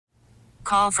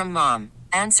call from mom.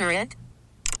 Answer it.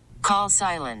 Call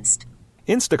silenced.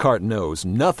 Instacart knows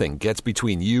nothing gets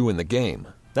between you and the game.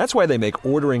 That's why they make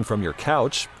ordering from your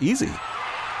couch easy.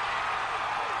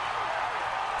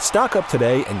 Stock up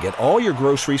today and get all your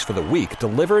groceries for the week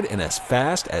delivered in as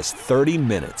fast as 30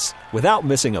 minutes without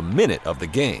missing a minute of the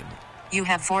game. You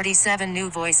have 47 new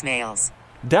voicemails.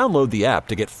 Download the app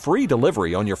to get free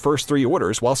delivery on your first 3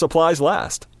 orders while supplies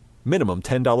last. Minimum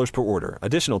 $10 per order.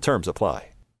 Additional terms apply.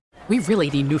 We really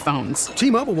need new phones.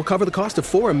 T-Mobile will cover the cost of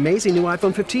 4 amazing new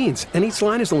iPhone 15s, and each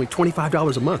line is only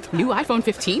 $25 a month. New iPhone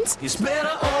 15s? It's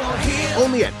better over here.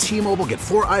 Only at T-Mobile, get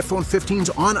 4 iPhone 15s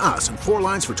on us and 4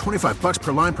 lines for $25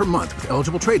 per line per month with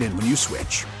eligible trade-in when you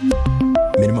switch.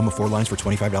 Minimum of 4 lines for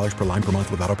 $25 per line per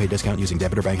month with autopay discount using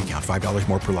debit or bank account. $5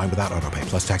 more per line without autopay,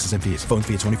 plus taxes and fees. Phone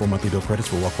fee at 24 monthly bill credits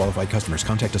for well-qualified customers.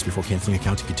 Contact us before canceling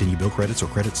account to continue bill credits or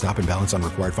credit stop and balance on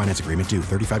required finance agreement due.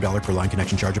 $35 per line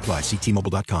connection charge applies. See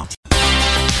T-Mobile.com.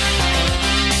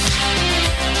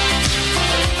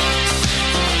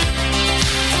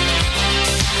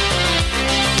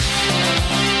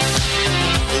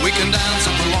 We can dance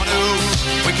if we want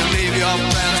to. We can leave your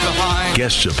friends behind.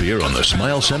 Guests appear on the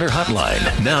Smile Center hotline.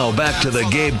 Now back to the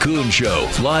Gabe Kuhn Show,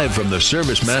 live from the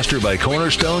Service Master by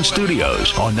Cornerstone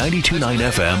Studios on 92.9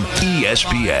 FM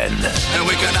ESPN. And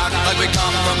we can act like we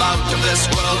come from out of this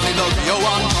world. We don't go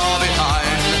on far behind.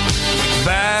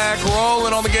 Back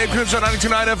rolling on the Gabe Kuhn Show,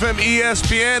 92.9 FM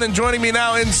ESPN. And joining me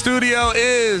now in studio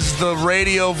is the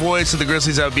radio voice of the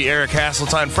Grizzlies. That would be Eric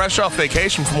Hasseltine, fresh off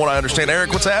vacation from what I understand.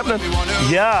 Eric, what's happening?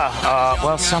 Yeah,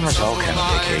 well, summer's all kind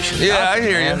of vacation. Yeah, I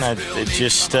hear you. It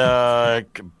just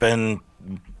been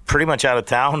pretty much out of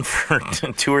town for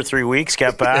 2 or 3 weeks.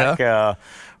 Got back,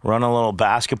 run a little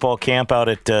basketball camp out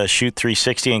at Shoot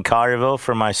 360 in Collierville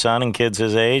for my son and kids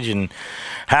his age, and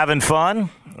having fun.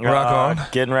 Rock on.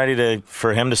 Getting ready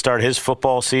for him to start his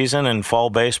football season and fall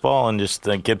baseball, and just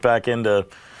get back into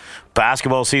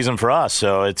basketball season for us.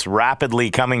 So it's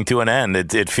rapidly coming to an end.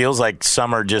 It feels like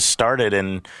summer just started,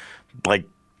 and like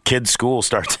kids' school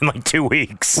starts in like 2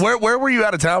 weeks. Where were you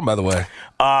out of town, by the way?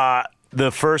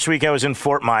 The first week I was in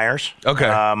Fort Myers. Okay.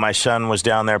 My son was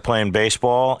down there playing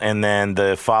baseball, and then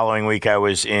the following week I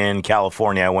was in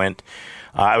California.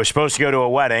 I was supposed to go to a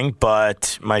wedding,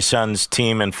 but my son's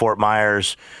team in Fort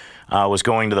Myers was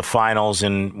going to the finals,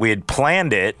 and we had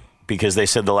planned it because they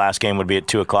said the last game would be at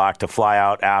 2 o'clock to fly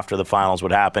out after the finals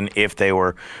would happen if they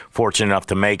were fortunate enough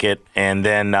to make it. And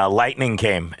then lightning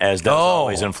came, as does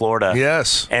always in Florida.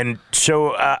 Yes. And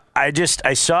so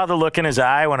I saw the look in his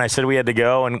eye when I said we had to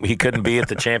go and he couldn't be at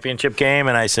the championship game,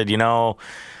 and I said,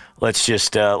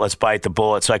 let's bite the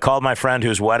bullet. So I called my friend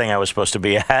whose wedding I was supposed to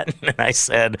be at, and I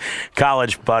said,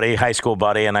 college buddy, high school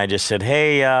buddy, and I just said,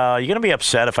 hey, you going to be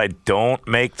upset if I don't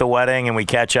make the wedding and we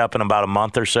catch up in about a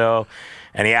month or so?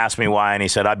 And he asked me why, and he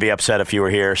said, I'd be upset if you were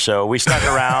here. So we stuck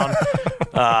around.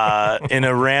 In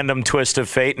a random twist of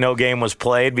fate, no game was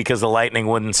played because the lightning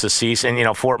wouldn't cease.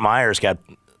 And, Fort Myers got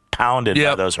pounded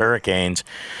by those hurricanes.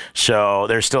 So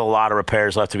there's still a lot of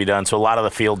repairs left to be done. So a lot of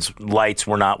the field's lights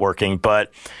were not working.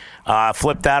 But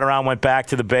flipped that around, went back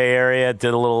to the Bay Area,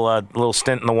 did a little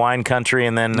stint in the wine country,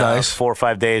 and then 4 or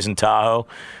 5 days in Tahoe,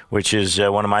 which is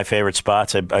one of my favorite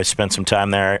spots. I spent some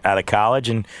time there out of college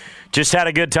and just had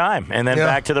a good time. And then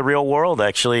back to the real world,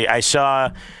 actually. I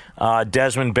saw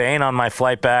Desmond Bain on my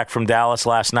flight back from Dallas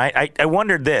last night. I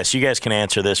wondered this. You guys can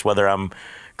answer this, whether I'm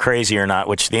crazy or not,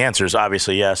 which the answer is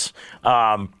obviously yes.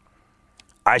 I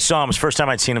saw him. It was the first time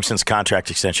I'd seen him since contract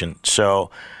extension.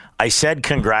 So I said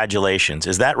congratulations.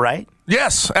 Is that right?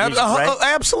 Yes, right?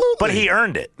 Absolutely. But he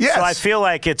earned it. Yes. So I feel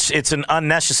like it's an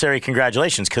unnecessary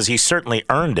congratulations because he certainly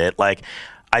earned it. Like,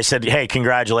 I said, hey,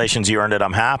 congratulations, you earned it.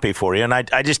 I'm happy for you. And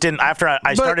I just didn't, after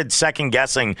I started second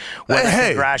guessing whether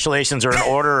congratulations are in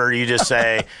order or you just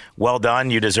say, well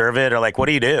done, you deserve it, or like, what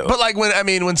do you do? But like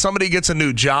when somebody gets a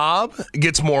new job,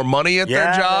 gets more money at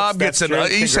their job,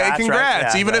 you say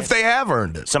congrats, even if they have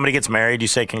earned it. Somebody gets married, you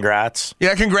say congrats.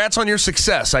 Yeah, congrats on your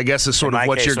success, I guess is sort of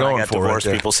what you're going for. Divorced,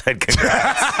 people said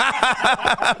congrats.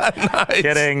 Nice.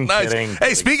 Kidding.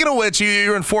 Hey, speaking of which,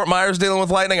 you're in Fort Myers dealing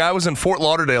with lightning. I was in Fort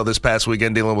Lauderdale this past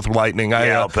weekend dealing with lightning.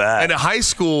 I'll bet. And a high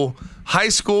school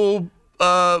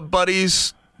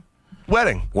buddy's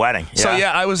wedding. Yeah. So,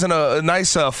 I was in a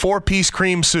nice 4-piece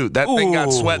cream suit. That thing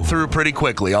got sweat through pretty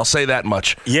quickly. I'll say that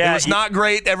much. Yeah, it was not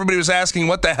great. Everybody was asking,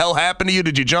 what the hell happened to you?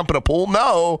 Did you jump in a pool?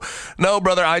 No,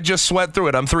 brother. I just sweat through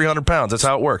it. I'm 300 pounds. That's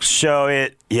how it works. So,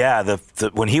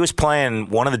 when he was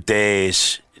playing one of the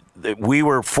days, we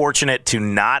were fortunate to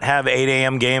not have 8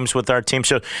 a.m. games with our team.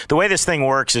 So the way this thing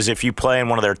works is if you play in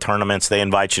one of their tournaments, they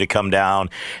invite you to come down,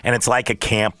 and it's like a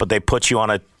camp, but they put you on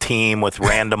a team with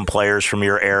random players from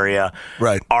your area.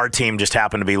 Right. Our team just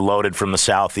happened to be loaded from the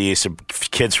Southeast,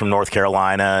 kids from North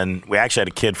Carolina, and we actually had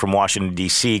a kid from Washington,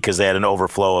 D.C., because they had an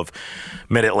overflow of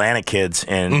Mid-Atlantic kids,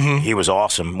 and he was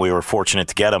awesome. We were fortunate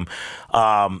to get him.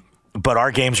 But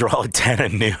our games were all at 10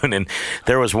 and noon, and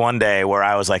there was one day where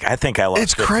I was like, I think I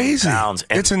lost 15 pounds.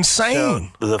 And it's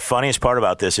insane. So the funniest part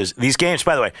about this is these games,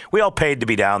 by the way, we all paid to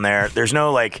be down there. There's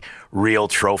no, like, real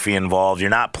trophy involved. You're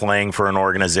not playing for an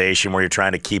organization where you're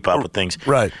trying to keep up with things.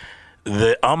 Right.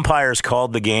 The umpires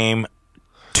called the game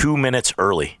 2 minutes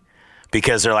early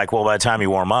because they're like, well, by the time you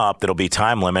warm up, there'll be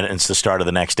time limit, and it's the start of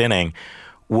the next inning.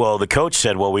 Well, the coach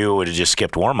said, well, we would have just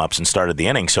skipped warm-ups and started the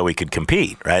inning so we could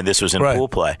compete, right? This was in pool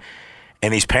play.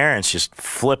 And these parents just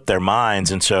flipped their minds,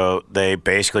 and so they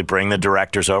basically bring the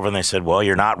directors over, and they said, well,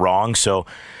 you're not wrong. So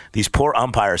these poor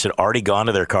umpires had already gone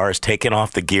to their cars, taken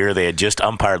off the gear. They had just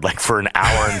umpired like for an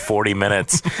hour and 40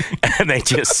 minutes, and they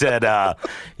just said, yeah,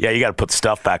 you got to put the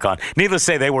stuff back on. Needless to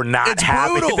say, they were not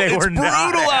happy. Brutal. They it's were brutal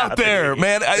not out happy. there,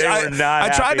 man. I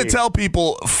tried to tell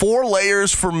people 4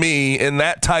 layers for me in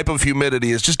that type of humidity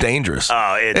is just dangerous.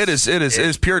 Oh, it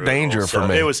is pure brutal. danger for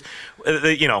me. It was,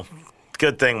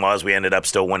 good thing was we ended up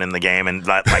still winning the game, and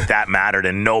like that mattered,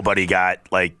 and nobody got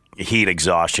like heat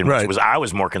exhaustion, which I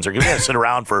was more concerned. We had to sit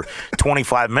around for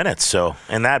 25 minutes, so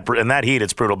in that heat,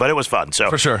 it's brutal, but it was fun.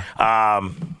 So for sure,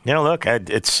 look,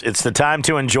 it's the time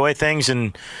to enjoy things,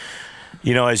 and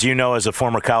as you know, as a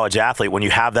former college athlete, when you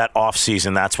have that off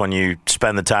season, that's when you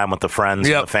spend the time with the friends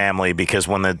and the family, because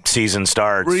when the season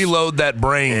starts, reload that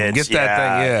brain, get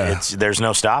that thing. There's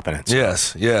no stopping it. So.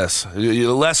 Yes.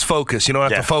 You're less focus. You don't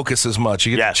have to focus as much.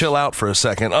 You get to chill out for a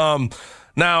second.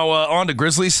 Now, on to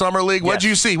Grizzlies Summer League. What'd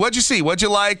you see? What'd you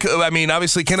like? I mean,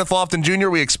 obviously, Kenneth Lofton Jr.,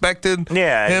 we expected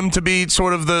him to be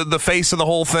sort of the face of the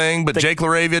whole thing, but Jake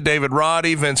LaRavia, David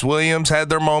Roddy, Vince Williams had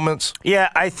their moments. Yeah,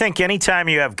 I think anytime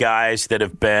you have guys that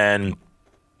have been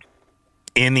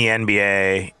in the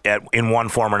NBA in one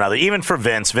form or another, even for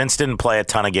Vince didn't play a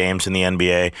ton of games in the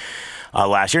NBA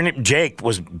last year. Jake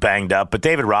was banged up, but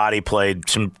David Roddy played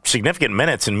some significant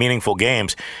minutes in meaningful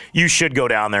games. You should go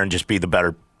down there and just be the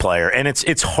better player. And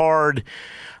it's hard,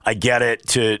 I get it,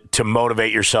 to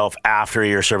motivate yourself after a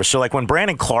year of service. So like when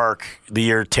Brandon Clark, the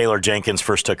year Taylor Jenkins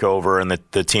first took over and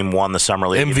the team won the Summer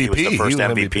League, MVP. He was the first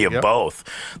MVP of both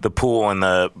the pool and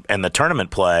the tournament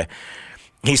play.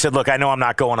 He said, look, I know I'm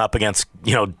not going up against,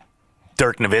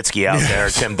 Dirk Nowitzki out there,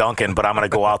 Tim Duncan, but I'm going to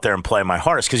go out there and play my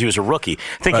hardest because he was a rookie.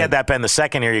 I think had that been the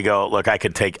second year, you go, look, I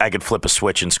could flip a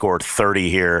switch and score 30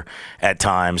 here at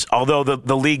times. Although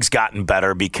the league's gotten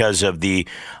better because of the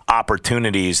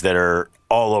opportunities that are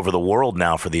all over the world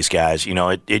now for these guys.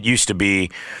 It used to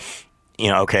be,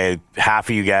 okay, half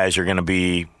of you guys are going to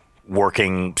be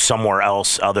working somewhere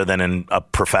else other than in a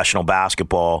professional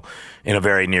basketball in a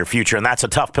very near future, and that's a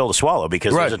tough pill to swallow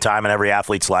because there's a time in every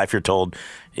athlete's life you're told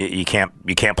you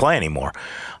can't play anymore.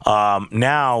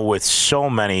 Now with so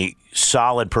many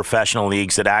solid professional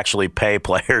leagues that actually pay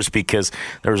players, because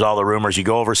there's all the rumors you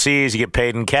go overseas, you get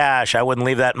paid in cash. I wouldn't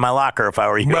leave that in my locker if I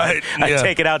were you. I'd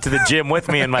take it out to the gym with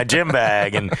me in my gym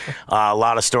bag, and a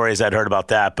lot of stories I'd heard about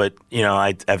that. But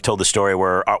I've told the story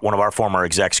where one of our former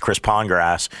execs, Chris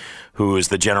Pongrass, who is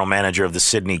the general manager of the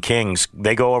Sydney Kings,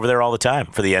 they go over there all the time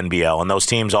for the NBL, and those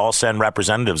teams all send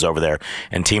representatives over there,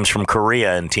 and teams from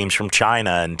Korea, and teams from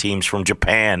China, and teams from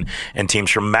Japan, and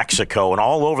teams from Mexico, and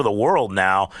all over the world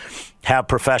now have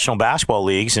professional basketball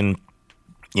leagues. And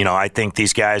I think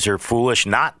these guys are foolish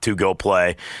not to go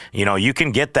play. You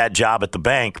can get that job at the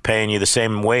bank paying you the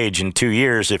same wage in 2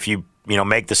 years if you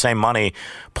make the same money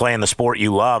playing the sport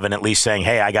you love and at least saying,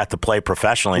 hey, I got to play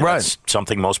professionally. Right. That's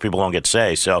something most people don't get to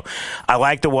say. So I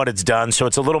like what it's done. So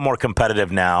it's a little more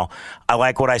competitive now. I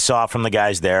like what I saw from the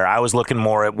guys there. I was looking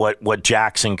more at what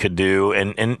Jackson could do,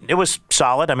 and it was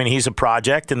solid. I mean, he's a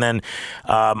project. And then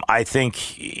I think,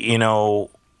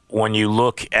 when you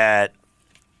look at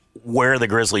where the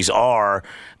Grizzlies are,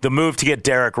 the move to get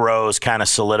Derrick Rose kind of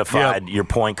solidified your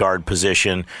point guard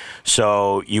position.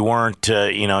 So you weren't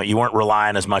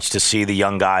relying as much to see the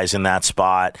young guys in that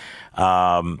spot.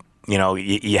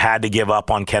 You had to give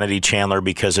up on Kennedy Chandler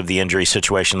because of the injury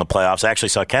situation in the playoffs. I actually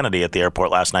saw Kennedy at the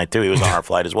airport last night too. He was on our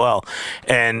flight as well.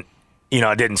 And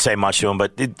I didn't say much to him,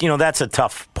 but that's a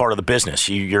tough part of the business.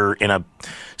 You're in a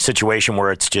situation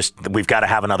where it's just we've got to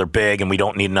have another big, and we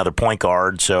don't need another point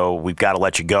guard, so we've got to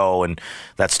let you go, and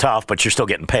that's tough. But you're still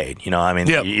getting paid.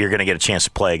 You're going to get a chance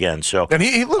to play again. So, and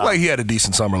he looked like he had a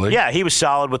decent summer league. Yeah, he was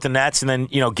solid with the Nets, and then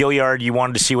Gilliard, you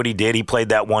wanted to see what he did. He played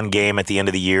that one game at the end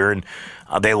of the year, and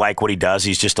they like what he does.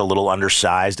 He's just a little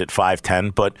undersized at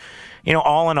 5'10", but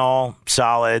all in all,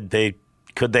 solid.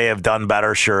 Could they have done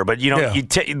better? Sure. But,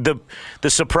 the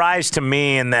surprise to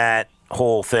me in that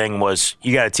whole thing was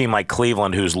you got a team like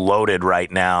Cleveland who's loaded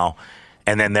right now,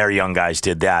 and then their young guys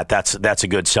did that. That's a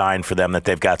good sign for them that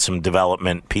they've got some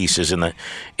development pieces in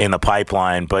the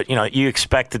pipeline. But, you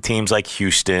expect the teams like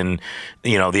Houston,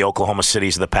 the Oklahoma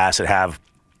Cities of the past that have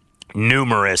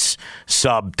numerous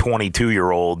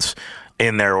sub-22-year-olds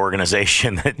in their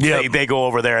organization that they go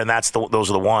over there, and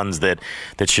those are the ones that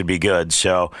should be good.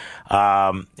 So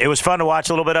it was fun to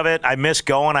watch a little bit of it. I miss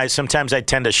going. Sometimes I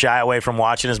tend to shy away from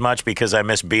watching as much because I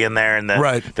miss being there and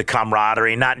the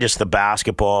camaraderie, not just the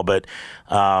basketball, but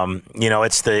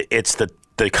it's the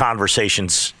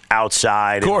conversations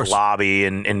outside in the lobby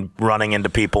and running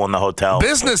into people in the hotel.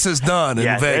 Business is done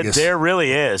in Vegas. There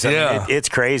really is. I mean, it's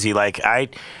crazy. Like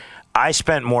I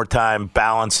spent more time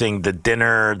balancing the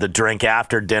dinner, the drink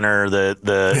after dinner, the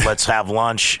let's have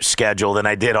lunch schedule than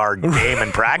I did our game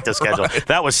and practice schedule.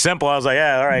 That was simple. I was like,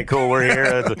 yeah, all right, cool, we're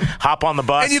here. Hop on the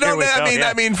bus. And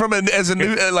I mean,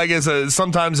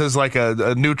 sometimes as like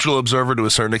a neutral observer to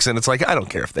a certain extent, it's like I don't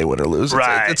care if they win or lose.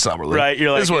 It's summer league. Right,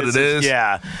 you're like, it's what it is.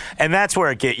 Yeah, and that's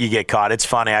where you get caught. It's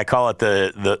funny. I call it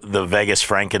the Vegas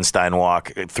Frankenstein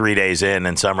walk. 3 days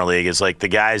in summer league, it's like the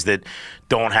guys that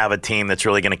don't have a team that's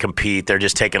really going to compete. They're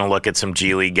just taking a look at some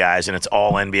G League guys, and it's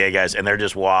all NBA guys, and they're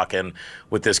just walking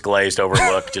with this glazed over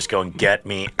look, just going, get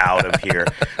me out of here.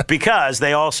 Because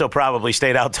they also probably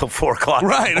stayed out till 4 o'clock.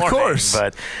 Right, in the morning. Of course.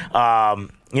 But,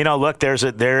 look,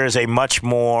 there is a much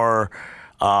more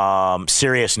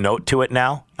serious note to it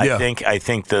now. I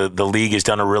think the league has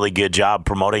done a really good job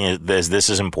promoting it as this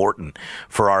is important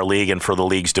for our league and for the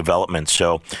league's development.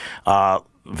 So,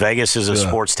 Vegas is a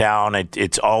sports town.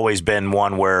 It's always been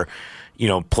one where,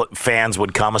 fans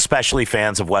would come, especially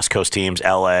fans of West Coast teams,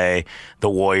 LA, the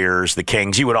Warriors, the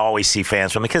Kings. You would always see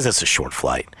fans from because it's a short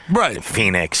flight. Right.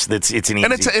 Phoenix. It's an easy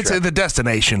and it's trip. the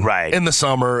destination. Right. In the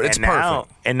summer. It's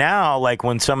perfect. And now, like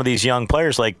when some of these young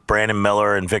players like Brandon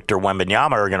Miller and Victor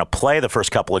Wembanyama are going to play the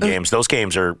first couple of games, those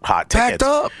games are hot tickets. Packed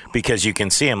up. Because you can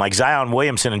see them. Like Zion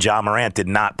Williamson and Ja Morant did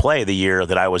not play the year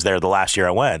that I was there, the last year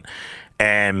I went.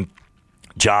 And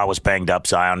Ja was banged up.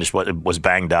 Zion just was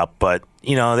banged up. But,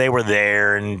 they were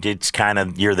there, and it's kind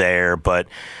of you're there. But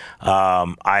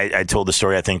I told the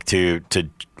story, I think, to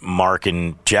Mark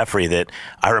and Jeffrey that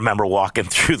I remember walking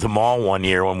through the mall one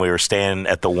year when we were staying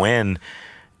at the Wynn,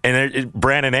 and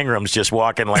Brandon Ingram's just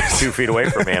walking like 2 feet away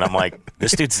from me. And I'm like,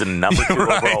 this dude's the number 2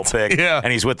 overall pick. Yeah.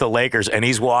 And he's with the Lakers, and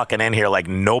he's walking in here like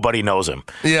nobody knows him.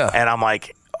 Yeah. And I'm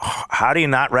like, how do you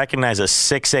not recognize a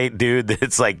 6'8" dude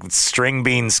that's like string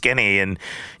bean skinny and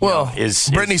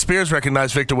Britney Spears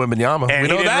recognized Victor Wembanyama. And we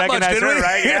know that much, didn't we?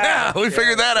 Right? Yeah, we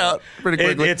figured that out pretty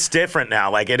quickly. It's different now.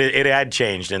 Like it had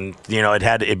changed, and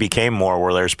it became more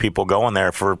where there's people going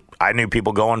there for. I knew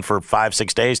people going for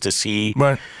 5-6 days to see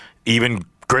even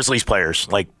Grizzlies players,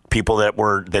 like people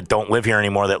that don't live here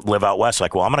anymore that live out west.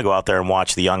 Like, well, I'm going to go out there and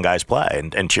watch the young guys play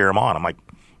and cheer them on. I'm like,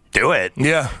 do it.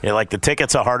 Yeah. Like the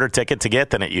ticket's a harder ticket to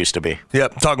get than it used to be.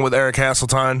 Yep. Talking with Eric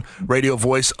Hasseltine, radio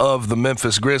voice of the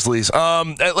Memphis Grizzlies.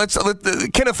 Kenneth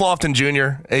Lofton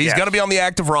Jr., he's going to be on the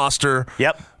active roster.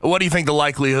 Yep. What do you think the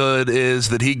likelihood is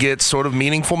that he gets sort of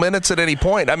meaningful minutes at any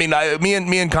point? I mean, me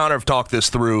and Connor have talked this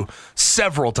through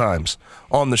several times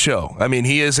on the show. I mean,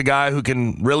 he is a guy who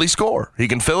can really score. He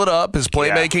can fill it up. His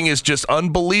playmaking is just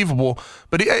unbelievable.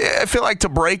 But I feel like to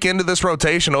break into this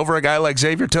rotation over a guy like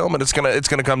Xavier Tillman, it's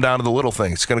gonna come down to the little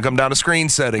things. It's gonna come down to screen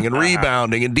setting and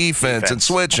rebounding and defense and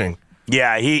switching.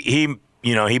 Yeah, he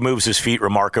moves his feet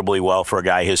remarkably well for a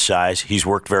guy his size. He's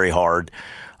worked very hard.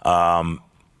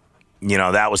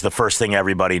 That was the first thing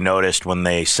everybody noticed when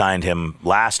they signed him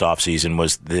last offseason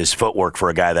was his footwork for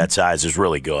a guy that size is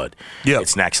really good. Yep.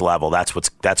 It's next level. That's what's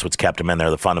kept him in there,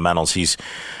 the fundamentals. He's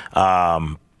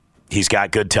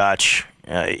got good touch.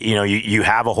 You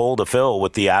have a hole to fill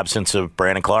with the absence of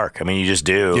Brandon Clark. I mean, you just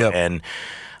do. Yep. And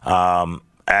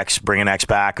bringing X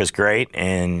back was great,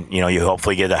 and you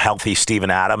hopefully get a healthy Steven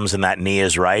Adams, and that knee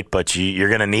is right. But you're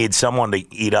going to need someone to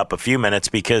eat up a few minutes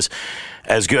because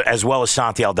as well as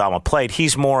Santi Aldama played,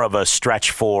 he's more of a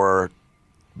stretch 4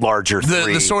 larger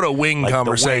three. The sort of wing like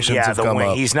conversations have come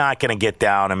up. He's not going to get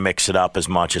down and mix it up as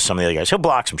much as some of the other guys. He'll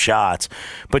block some shots,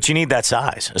 but you need that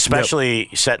size, especially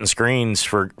setting screens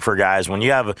for guys. When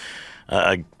you have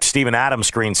a Steven Adams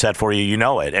screen set for you, you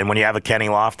know it. And when you have a Kenny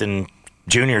Lofton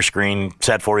Jr. screen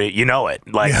set for you, you know it.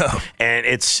 And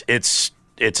it's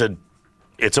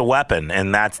a weapon,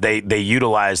 and that's they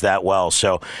utilize that well.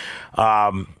 So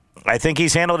I think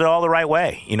he's handled it all the right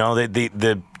way. You know,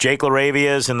 the Jake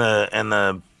LaRavias and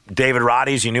the David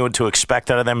Roddies, you knew what to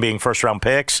expect out of them being first-round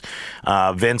picks.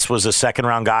 Vince was a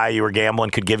second-round guy. You were gambling,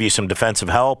 could give you some defensive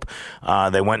help.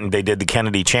 They went and they did the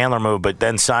Kennedy Chandler move, but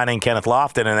then signing Kenneth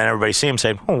Lofton, and then everybody see him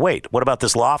saying, oh, wait, what about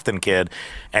this Lofton kid?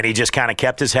 And he just kind of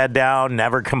kept his head down,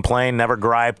 never complained, never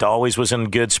griped, always was in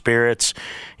good spirits.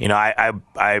 You know,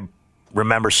 I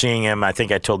remember seeing him, I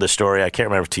think I told this story, I can't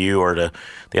remember to you or to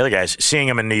the other guys, seeing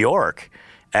him in New York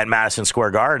at Madison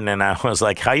Square Garden, and I was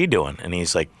like, how you doing? And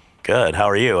he's like, good, how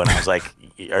are you? And I was like,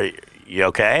 are you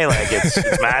okay? Like,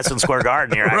 it's Madison Square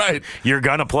Garden. You're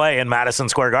going to play in Madison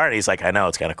Square Garden. He's like, I know,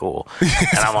 it's kind of cool.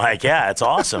 And I'm like, yeah, it's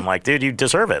awesome. Like, dude, you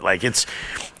deserve it. Like,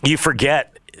 you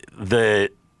forget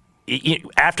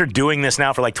after doing this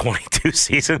now for like 22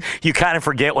 seasons, you kind of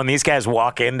forget when these guys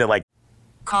walk into like.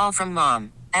 Call from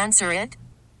mom. Answer it.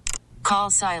 Call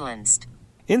silenced.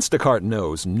 Instacart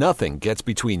knows nothing gets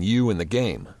between you and the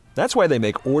game. That's why they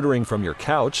make ordering from your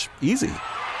couch easy.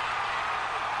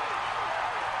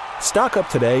 Stock up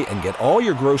today and get all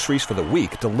your groceries for the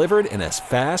week delivered in as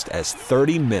fast as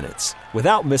 30 minutes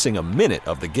without missing a minute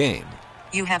of the game.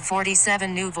 You have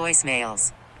 47 new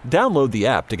voicemails. Download the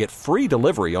app to get free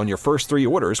delivery on your first 3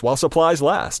 orders while supplies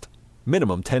last.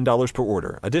 Minimum $10 per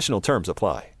order. Additional terms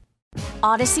apply.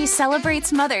 Odyssey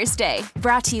celebrates Mother's Day,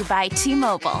 brought to you by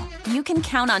T-Mobile. You can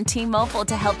count on T-Mobile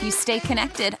to help you stay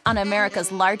connected on America's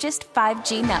largest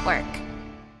 5G network.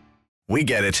 We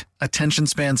get it. Attention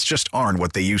spans just aren't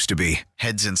what they used to be.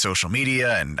 Heads in social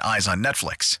media and eyes on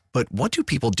Netflix. But what do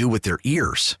people do with their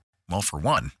ears? Well, for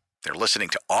one, they're listening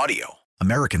to audio.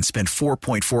 Americans spend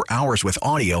 4.4 hours with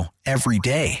audio every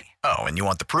day. Oh, and you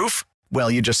want the proof? Well,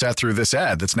 you just sat through this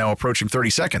ad that's now approaching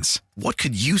 30 seconds. What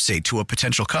could you say to a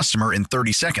potential customer in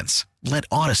 30 seconds? Let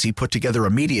Odyssey put together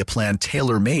a media plan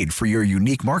tailor-made for your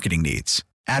unique marketing needs.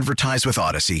 Advertise with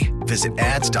Odyssey. Visit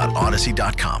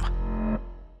ads.odyssey.com.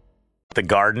 The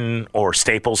Garden or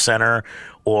Staples Center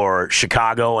or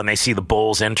Chicago, and they see the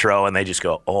Bulls intro and they just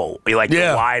go, oh, the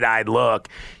wide-eyed look.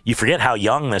 You forget how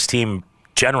young this team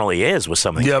generally is with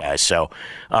some of these guys. So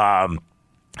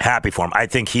happy for him. I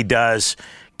think he does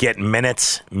get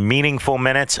minutes, meaningful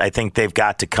minutes. I think they've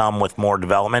got to come with more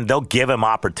development. They'll give him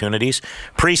opportunities.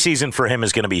 Preseason for him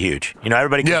is going to be huge. You know,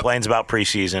 everybody complains about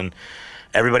preseason.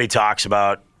 Everybody talks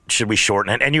about should we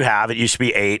shorten it? And you have. It used to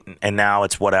be 8, and now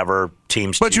it's whatever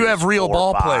teams. But you have real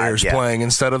ball players playing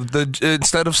instead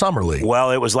of summer league.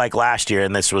 Well, it was like last year,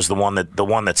 and this was the one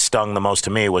that stung the most to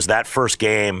me was that first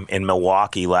game in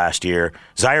Milwaukee last year.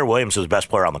 Zaire Williams was the best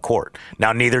player on the court.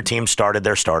 Now neither team started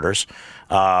their starters,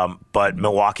 but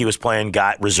Milwaukee was playing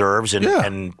reserves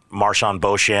and Marshawn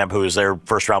Beauchamp, who was their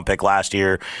first round pick last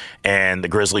year, and the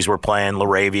Grizzlies were playing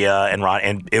LaRavia and Ron,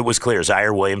 and it was clear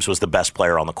Zaire Williams was the best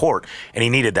player on the court, and he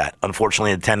needed that.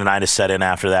 Unfortunately, the tendonitis set in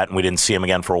after that, and we didn't see him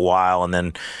again for a while. And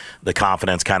then the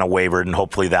confidence kind of wavered, and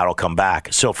hopefully that'll come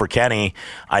back. So for Kenny,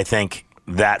 I think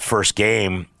that first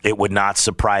game, it would not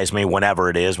surprise me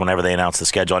whenever they announce the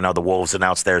schedule. I know the Wolves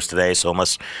announced theirs today, so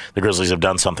unless the Grizzlies have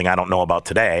done something I don't know about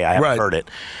today, I haven't heard it.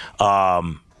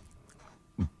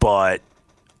 But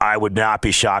I would not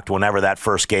be shocked whenever that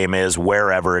first game is,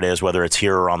 wherever it is, whether it's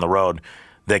here or on the road,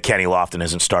 that Kenny Lofton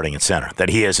isn't starting at center, that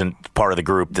he isn't part of the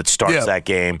group that starts that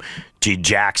game. Gigi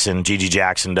Jackson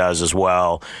does as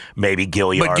well. Maybe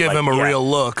Gilliard. But give him a real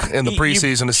look in the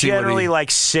preseason to see what he... Generally,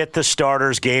 sit the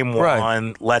starters game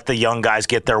one, let the young guys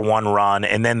get their one run,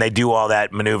 and then they do all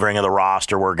that maneuvering of the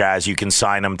roster where guys, you can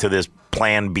sign them to this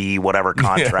Plan B, whatever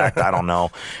contract, I don't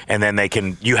know, and then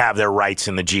you have their rights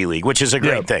in the G League, which is a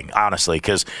great thing, honestly,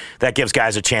 because that gives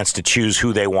guys a chance to choose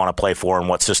who they want to play for and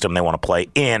what system they want to play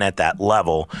in at that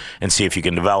level and see if you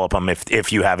can develop them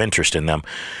if you have interest in them.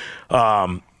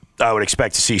 I would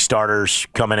expect to see starters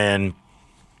coming in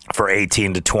for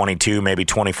 18 to 22, maybe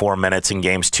 24 minutes in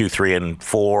games 2, 3, and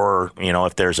 4. You know,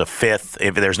 if there's a fifth,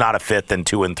 if there's not a fifth, then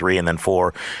 2 and 3, and then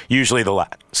 4. Usually the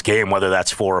last game, whether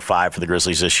that's 4 or 5 for the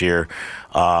Grizzlies this year,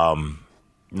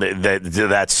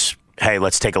 that's, hey,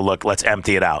 let's take a look. Let's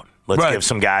empty it out. Let's give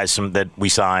some guys that we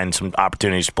signed some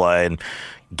opportunities to play and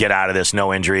get out of this,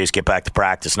 no injuries, get back to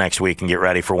practice next week and get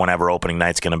ready for whenever opening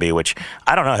night's going to be, which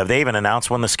I don't know. Have they even announced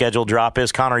when the scheduled drop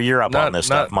is? Connor, you're up on this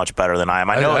stuff much better than I am.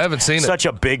 I know I haven't seen it. Such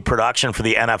a big production for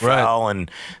the NFL and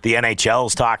the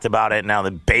NHL's talked about it. Now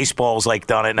the baseball's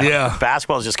done it. Now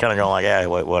basketball's just kind of going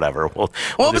whatever.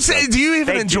 Do you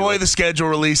even enjoy the schedule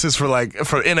releases for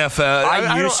NFL?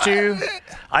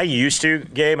 I used to,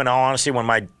 Gabe, in all honesty, when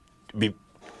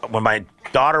my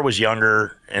daughter was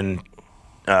younger and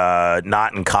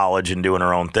not in college and doing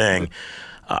her own thing,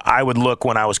 I would look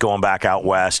when I was going back out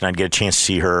west and I'd get a chance to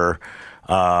see her.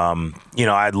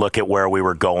 I'd look at where we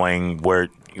were going, where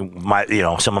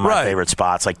some of my favorite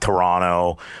spots like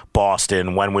Toronto,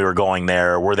 Boston, when we were going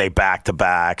there, were they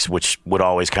back-to-backs, which would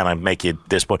always kind of make you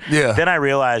disappointed. Yeah. Then I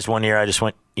realized one year I just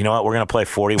went, you know what, we're going to play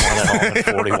 41 at home and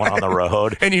 41 on the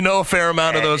road. And you know a fair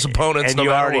amount of those opponents. And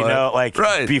you already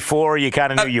know, before you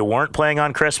kind of knew you weren't playing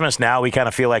on Christmas, now we kind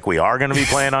of feel like we are going to be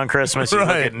playing on Christmas. You look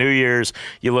at New Year's,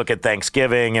 you look at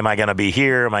Thanksgiving, am I going to be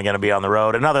here, am I going to be on the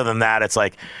road? And other than that, it's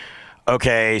like,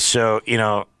 okay, so,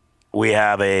 we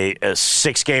have a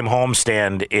 6-game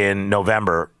homestand in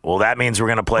November. Well, that means we're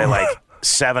going to play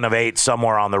 7 of 8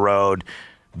 somewhere on the road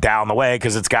down the way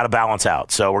because it's got to balance out.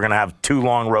 So we're going to have 2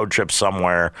 long road trips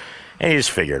somewhere, and you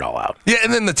just figure it all out. Yeah,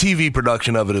 and then the TV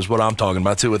production of it is what I'm talking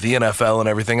about, too, with the NFL and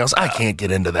everything else. I can't get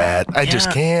into that. I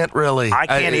just can't really. I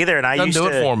can't either, and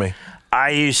it for me.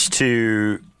 I used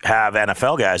to have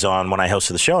NFL guys on when I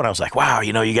hosted the show, and I was like, wow,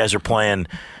 you guys are playing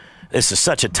 – this is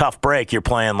such a tough break. You're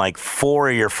playing 4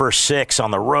 of your first 6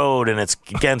 on the road, and it's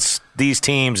against these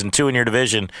teams and 2 in your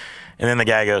division. And then the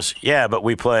guy goes, yeah, but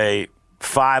we play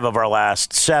 5 of our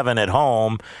last 7 at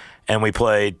home, and we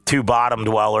play 2 bottom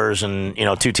dwellers and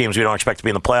 2 teams we don't expect to be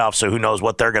in the playoffs, so who knows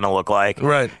what they're going to look like.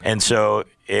 Right. And so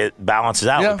it balances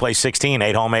out. Yeah. We play 16,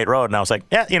 8 home, 8 road. And I was like,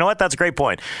 yeah, you know what? That's a great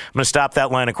point. I'm going to stop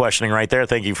that line of questioning right there.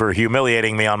 Thank you for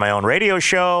humiliating me on my own radio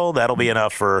show. That'll be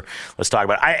enough for let's talk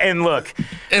about it. And look.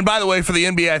 And by the way, for the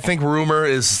NBA, I think rumor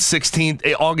is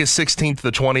August 16th to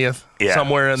the 20th. Yeah,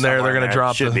 somewhere in there, they're going to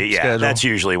drop the schedule. That's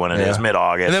usually when it is,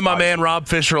 mid-August. And then my man Rob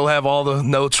Fisher will have all the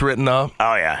notes written up.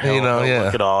 Oh, yeah. He'll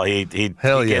look at all. He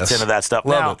gets into that stuff.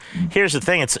 Now, here's the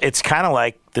thing. It's kind of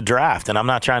like the draft, and I'm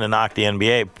not trying to knock the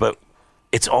NBA, but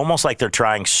it's almost like they're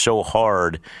trying so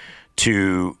hard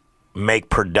to make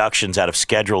productions out of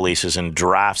schedule releases and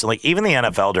drafts. And even the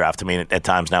NFL draft, to me, at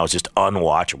times now is just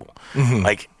unwatchable.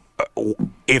 Mm-hmm.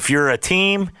 If you're a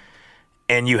team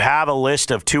and you have a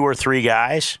list of 2 or 3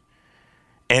 guys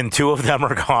and 2 of them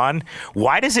are gone,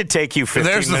 why does it take you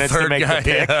 15 minutes to make the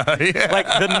pick?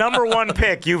 Yeah. The number 1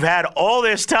 pick you've had all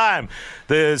this time.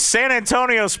 The San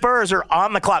Antonio Spurs are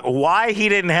on the clock. Why he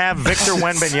didn't have Victor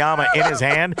Wembanyama in his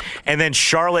hand, and then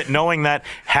Charlotte, knowing that,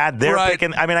 had their pick.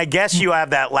 And I guess you have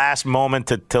that last moment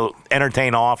to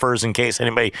entertain offers in case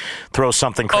anybody throws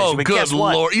something crazy. Oh, but good guess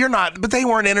what? Lord. You're not. But they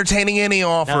weren't entertaining any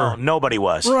offer. No, nobody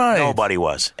was. Right. Nobody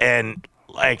was. And,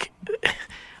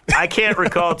 I can't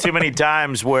recall too many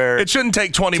times where it shouldn't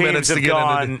take 20 minutes to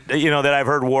get into that I've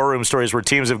heard war room stories where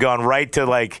teams have gone right to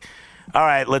all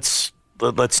right, let's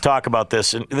talk about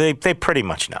this, and they pretty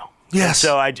much know. Yes. And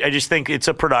so I just think it's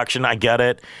a production. I get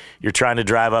it. You're trying to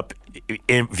drive up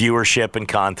viewership and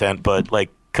content, but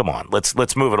come on,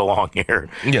 let's move it along here.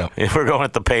 Yeah, if we're going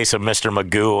at the pace of Mr.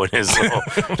 Magoo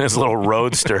and his little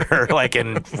roadster,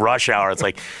 in rush hour, it's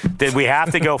did we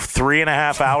have to go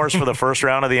 3.5 hours for the first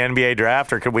round of the NBA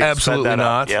draft, or could we absolutely sped that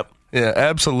not? Up? Yep. Yeah,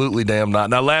 absolutely, damn not.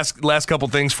 Now, last couple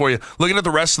things for you. Looking at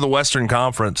the rest of the Western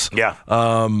Conference. Yeah.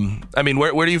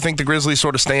 Where do you think the Grizzlies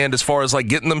sort of stand as far as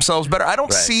getting themselves better? I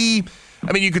don't see.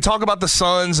 You could talk about the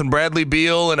Suns and Bradley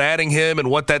Beal and adding him and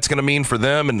what that's going to mean for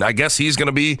them, and I guess he's going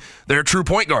to be their true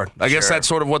point guard. I guess that's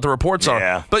sort of what the reports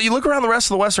are. But you look around the rest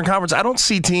of the Western Conference, I don't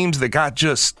see teams that got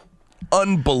just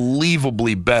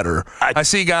unbelievably better. I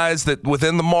see guys that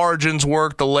within the margins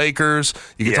work. The Lakers.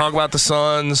 You can talk about the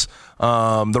Suns.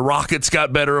 The Rockets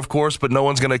got better, of course, but no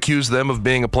one's going to accuse them of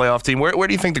being a playoff team. Where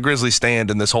do you think the Grizzlies stand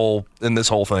in this whole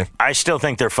thing? I still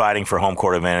think they're fighting for home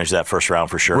court advantage that first round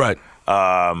for sure. Right.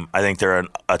 I think they're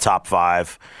a top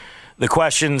 5. The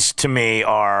questions to me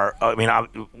are,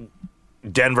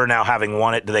 Denver now having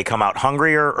won it, do they come out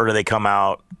hungrier or do they come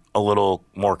out a little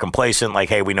more complacent,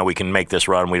 hey, we know we can make this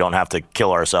run. We don't have to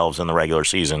kill ourselves in the regular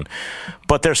season.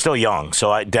 But they're still young,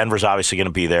 so Denver's obviously going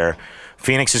to be there.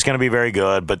 Phoenix is going to be very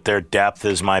good, but their depth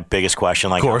is my biggest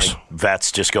question. Of course.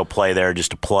 Vets just go play there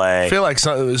just to play. I feel like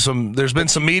there's been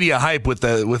some media hype with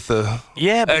the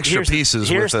extra pieces.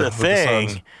 Here's the thing.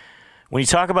 With the when you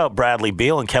talk about Bradley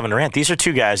Beal and Kevin Durant, these are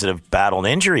 2 guys that have battled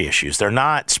injury issues. They're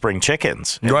not spring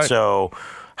chickens. And right. So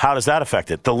how does that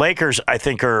affect it? The Lakers, I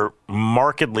think, are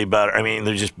markedly better. I mean,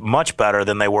 they're just much better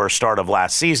than they were start of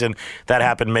last season. That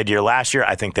happened mid-year last year.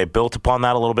 I think they built upon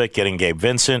that a little bit. Getting Gabe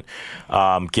Vincent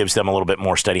gives them a little bit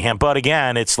more steady hand. But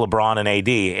again, it's LeBron and AD,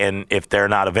 and if they're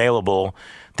not available,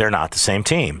 they're not the same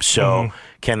team. So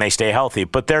can they stay healthy?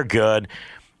 But they're good.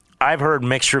 I've heard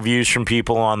mixed reviews from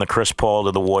people on the Chris Paul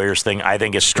to the Warriors thing. I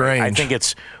think it's strange. I think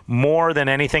it's more than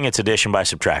anything, it's addition by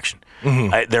subtraction.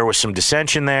 There was some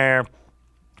dissension there.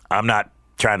 I'm not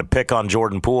trying to pick on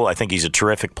Jordan Poole. I think he's a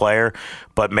terrific player,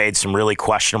 but made some really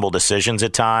questionable decisions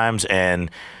at times, and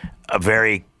a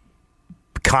very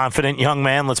confident young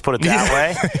man, let's put it that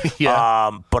way.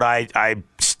 But I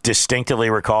distinctively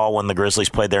recall when the Grizzlies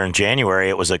played there in January,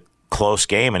 it was a close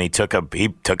game, and he took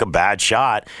a bad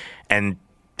shot, and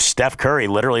Steph Curry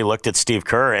literally looked at Steve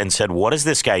Kerr and said, "What is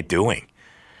this guy doing?"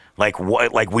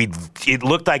 It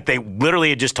looked like they literally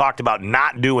had just talked about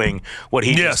not doing what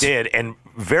he just did, and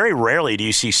very rarely do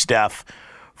you see Steph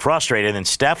frustrated, and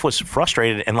Steph was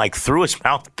frustrated and threw his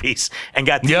mouthpiece and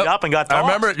got teed up and got tossed. I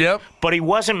remember it, But he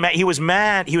wasn't mad. He was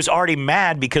mad. He was already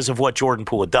mad because of what Jordan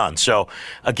Poole had done. So,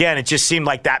 again, it just seemed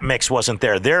like that mix wasn't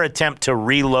there. Their attempt to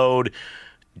reload,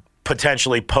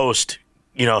 potentially post,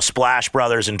 Splash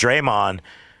Brothers and Draymond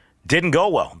didn't go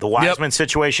well. The Wiseman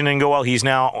situation didn't go well. He's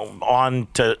now on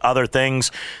to other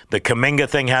things. The Kuminga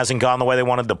thing hasn't gone the way they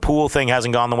wanted. The Poole thing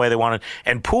hasn't gone the way they wanted.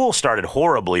 And Poole started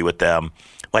horribly with them,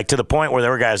 to the point where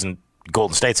there were guys in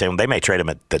Golden State saying they may trade him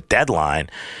at the deadline.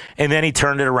 And then he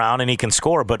turned it around and he can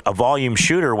score. But a volume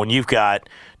shooter, when you've got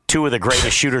two of the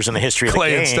greatest shooters in the history of the game,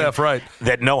 Clay and Steph, right,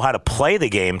 that know how to play the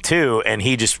game too, and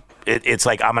he just it's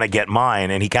like, I'm going to get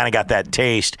mine. And he kind of got that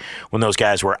taste when those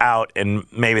guys were out, and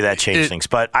maybe that changed things.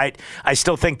 But I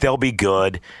still think they'll be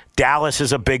good. Dallas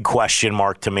is a big question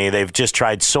mark to me. They've just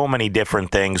tried so many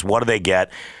different things. What do they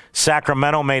get?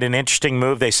 Sacramento made an interesting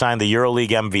move. They signed the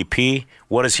EuroLeague MVP.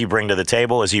 What does he bring to the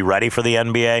table? Is he ready for the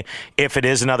NBA? If it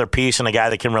is another piece and a guy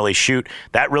that can really shoot,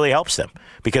 that really helps them,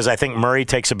 because I think Murray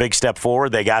takes a big step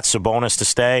forward. They got Sabonis to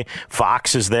stay.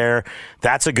 Fox is there.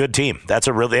 That's a good team. They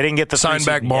didn't get the signed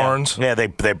back Barnes. Yeah, they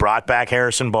brought back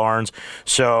Harrison Barnes.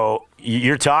 So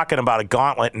you're talking about a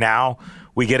gauntlet now.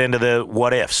 We get into the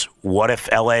what ifs. What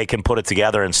if LA can put it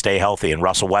together and stay healthy? And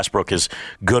Russell Westbrook is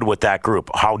good with that group.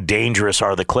 How dangerous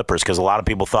are the Clippers? Because a lot of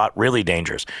people thought really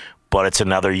dangerous. But it's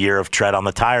another year of tread on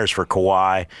the tires for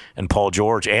Kawhi and Paul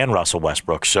George and Russell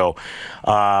Westbrook. So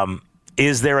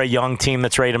is there a young team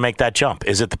that's ready to make that jump?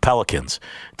 Is it the Pelicans?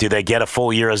 Do they get a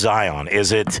full year of Zion?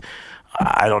 Is it,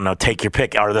 I don't know, take your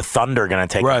pick. Are the Thunder going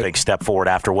to take a big step forward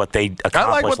after what they accomplished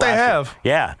I like what they have.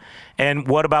 Yeah. And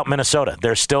what about Minnesota?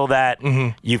 There's still that,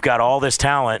 you've got all this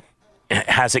talent.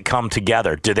 Has it come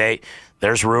together?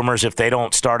 There's rumors if they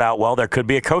don't start out well, there could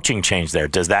be a coaching change there.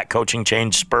 Does that coaching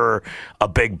change spur a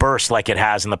big burst like it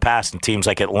has in the past in teams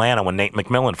like Atlanta when Nate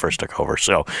McMillan first took over?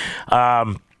 So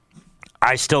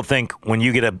I still think when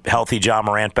you get a healthy Ja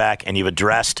Morant back and you've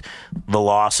addressed the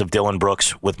loss of Dylan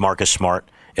Brooks with Marcus Smart,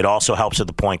 it also helps at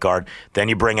the point guard. Then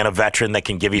you bring in a veteran that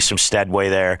can give you some steadway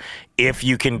there. If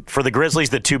you can, for the Grizzlies,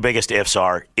 the two biggest ifs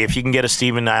are if you can get a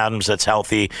Steven Adams that's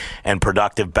healthy and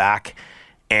productive back,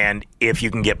 and if you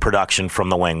can get production from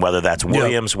the wing, whether that's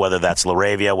Williams, whether that's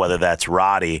LaRavia, whether that's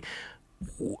Roddy.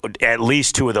 At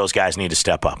least two of those guys need to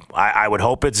step up. I would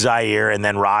hope it's Zaire, and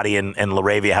then Roddy and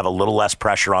LaRavia have a little less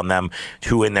pressure on them,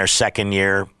 who in their second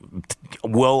year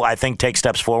will, I think, take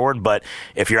steps forward. But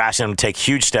if you're asking them to take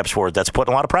huge steps forward, that's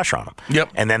putting a lot of pressure on them.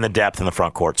 Yep. And then the depth in the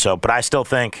front court. So, but I still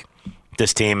think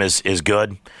this team is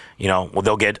good.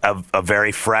 They'll get a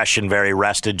very fresh and very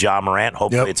rested Ja Morant.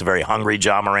 Hopefully it's a very hungry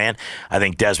Ja Morant. I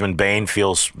think Desmond Bane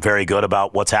feels very good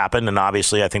about what's happened. And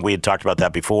obviously, I think we had talked about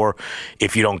that before.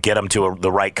 If you don't get him to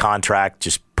the right contract,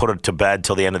 just put it to bed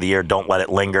till the end of the year. Don't let it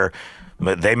linger.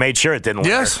 But they made sure it didn't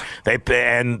linger. Yes.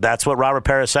 And that's what Robert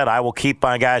Parrish said. I will keep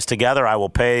my guys together. I will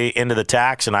pay into the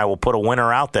tax, and I will put a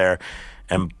winner out there.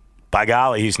 And by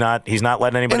golly, he's not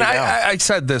letting anybody down. I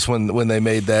said this when they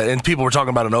made that, and people were talking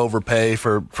about an overpay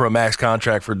for a max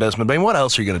contract for Desmond Bane. What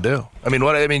else are you going to do?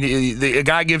 A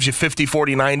guy gives you 50,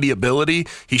 40, 90 ability.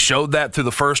 He showed that through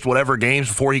the first whatever games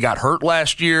before he got hurt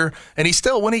last year, and he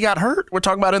still, when he got hurt, we're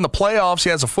talking about in the playoffs, he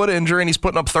has a foot injury, and he's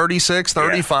putting up 36,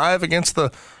 35 against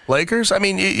the Lakers. I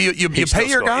mean, you pay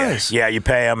your guys. Yeah, you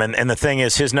pay them. And the thing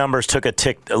is, his numbers took a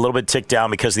little bit tick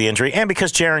down because of the injury and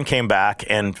because Jaren came back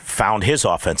and found his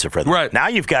offensive rhythm. Right. Now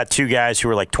you've got two guys who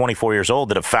are like 24 years old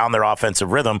that have found their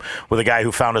offensive rhythm, with a guy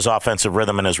who found his offensive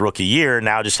rhythm in his rookie year,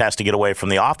 now just has to get away from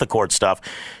the off-the-court stuff.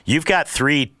 You've got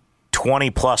 3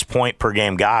 20-plus point per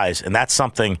game guys, and that's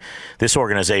something this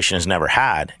organization has never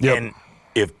had. Yep. And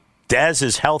if Dez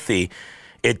is healthy,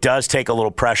 it does take a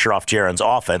little pressure off Jaren's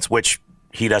offense, which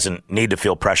he doesn't need to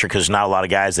feel pressure because there's not a lot of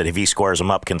guys that if he squares them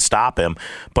up can stop him,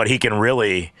 but he can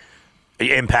really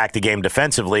impact the game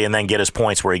defensively and then get his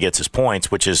points where he gets his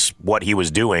points, which is what he was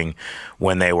doing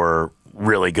when they were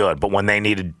really good. But when they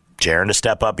needed Jaren to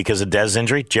step up because of Dez's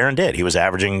injury, Jaren did. He was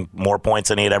averaging more points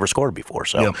than he had ever scored before.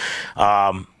 So,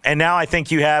 and now I think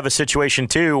you have a situation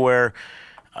too where,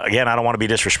 again, I don't want to be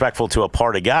disrespectful to a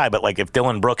party guy, but like if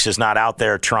Dylan Brooks is not out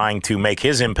there trying to make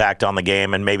his impact on the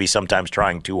game and maybe sometimes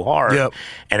trying too hard,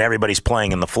 and everybody's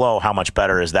playing in the flow, how much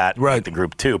better is that with the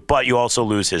group too? But you also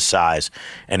lose his size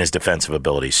and his defensive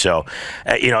ability. So,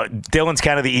 Dylan's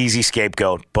kind of the easy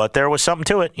scapegoat, but there was something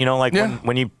to it. Like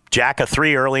when you jack a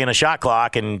 3 early in a shot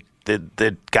clock and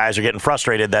the guys are getting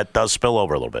frustrated, that does spill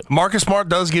over a little bit. Marcus Smart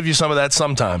does give you some of that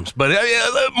sometimes, but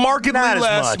markedly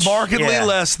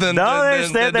less than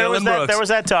Dylan Brooks. There was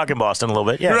that talk in Boston a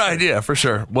little bit. Yeah, right, yeah, for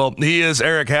sure. Well, he is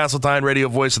Eric Hasseltine, radio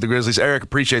voice of the Grizzlies. Eric,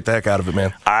 appreciate the heck out of it,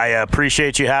 man. I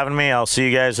appreciate you having me. I'll see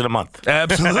you guys in a month.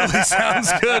 Absolutely. Sounds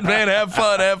good, man. Have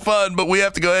fun. But we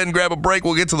have to go ahead and grab a break.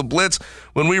 We'll get to the Blitz.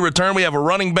 When we return, we have a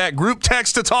running back group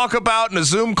text to talk about and a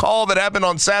Zoom call that happened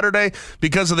on Saturday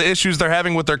because of the issues they're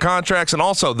having with their contracts. And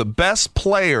also, the best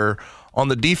player on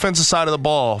the defensive side of the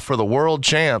ball for the world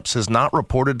champs has not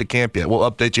reported to camp yet. We'll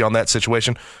update you on that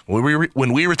situation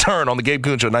when we return on the Gabe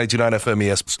Kuhn Show, 92.9 FM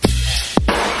ESPN.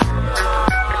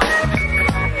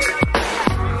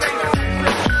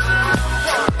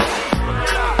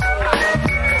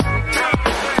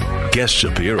 Guests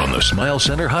appear on the Smile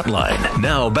Center hotline.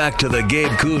 Now back to the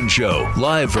Gabe Kuhn Show,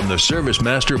 live from the Service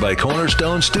Master by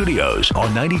Cornerstone Studios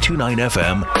on 92.9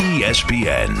 FM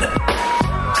ESPN.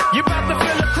 You about to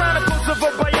feel the chronicles of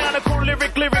a bionicle,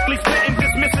 lyrically spitting,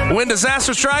 dismissing. When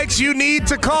disaster strikes, you need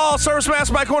to call Service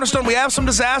Master by Cornerstone. We have some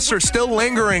disasters still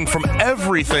lingering from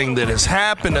everything that has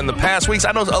happened in the past weeks.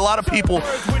 I know a lot of people.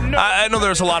 I know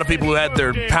there's a lot of people who had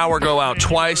their power go out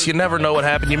twice. You never know what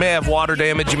happened. You may have water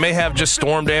damage. You may have just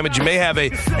storm damage. You may have a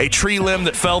tree limb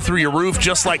that fell through your roof,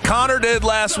 just like Connor did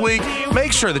last week.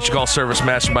 Make sure that you call Service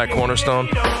Master by Cornerstone.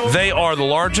 They are the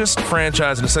largest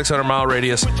franchise in a 600-mile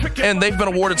radius, and they've been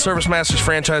awarded Service Masters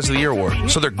Franchise of the Year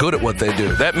award. So they're good at what they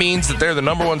do. That means that they're the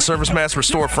number one Service Master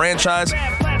store franchise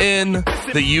in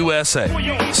the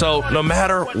USA. So no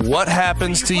matter what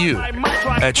happens to you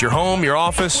at your home, your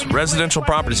office, residential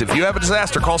properties, if you have a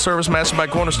disaster, call Service Master by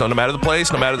Cornerstone. No matter the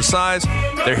place, no matter the size,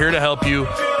 they're here to help you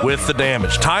with the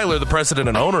damage. Tyler, the president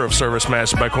and owner of Service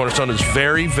Master by Cornerstone, is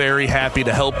very, very happy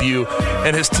to help you.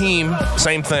 And his team,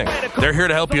 same thing. They're here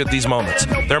to help you at these moments.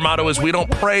 Their motto is, we don't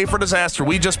pray for disaster.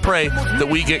 We just pray that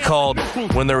we get called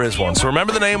when there is one. So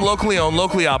remember the name, locally owned,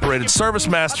 locally operated, Service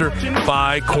Master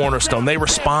by Cornerstone. They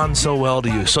respond so well to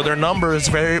you. So their number is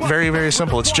very, very, very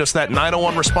simple. It's just that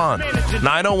 901-RESPOND.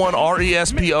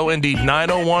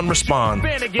 901-RESPOND.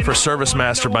 901-RESPOND for Service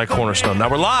Master by Cornerstone. Now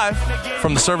we're live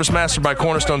from the Service Master by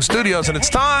Cornerstone studios, and it's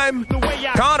time,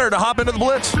 Connor, to hop into the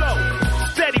Blitz.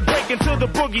 Steady breaking to the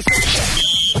boogie.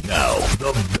 Now,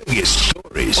 the biggest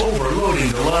stories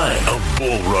overloading the line. A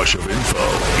bull rush of info.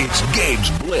 It's Gabe's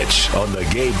Blitz on the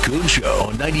Gabe Kuhn Show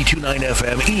on 92.9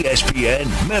 FM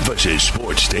ESPN, Memphis'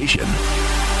 sports station.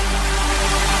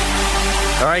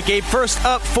 All right, Gabe, first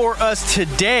up for us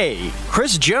today,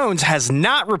 Chris Jones has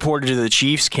not reported to the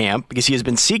Chiefs camp because he has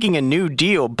been seeking a new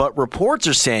deal, but reports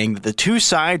are saying that the two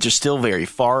sides are still very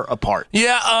far apart.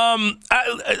 Yeah,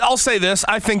 I'll say this.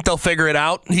 I think they'll figure it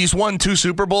out. He's won 2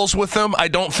 Super Bowls with them. I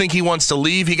don't think he wants to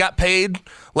leave. He got paid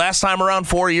last time around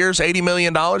 4 years, $80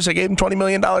 million. They gave him $20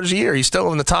 million a year. He's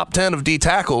still in the top 10 of D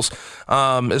tackles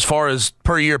as far as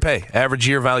per year pay, average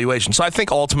year valuation. So I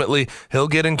think ultimately he'll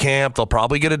get in camp. They'll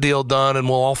probably get a deal done,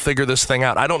 and we'll all figure this thing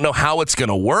out. I don't know how it's going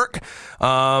to work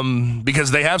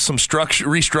because they have some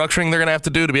restructuring they're going to have to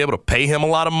do to be able to pay him a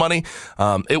lot of money.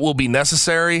 It will be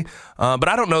necessary, but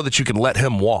I don't know that you can let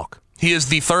him walk. He is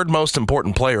the third most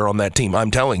important player on that team,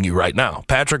 I'm telling you right now.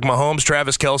 Patrick Mahomes,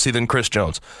 Travis Kelce, then Chris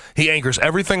Jones. He anchors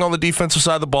everything on the defensive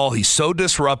side of the ball. He's so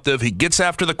disruptive. He gets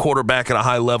after the quarterback at a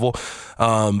high level.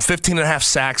 15.5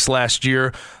 sacks last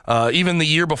year. Even the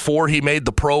year before he made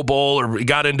the Pro Bowl or he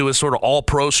got into his sort of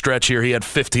all-pro stretch here, he had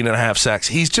 15.5 sacks.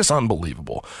 He's just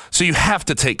unbelievable. So you have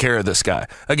to take care of this guy.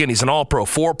 Again, he's an all-pro,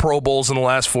 4 Pro Bowls in the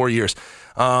last 4 years.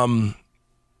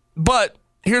 But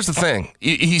here's the thing.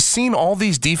 He's seen all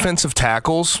these defensive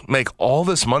tackles make all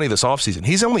this money this offseason.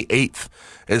 He's only 8th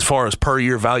as far as per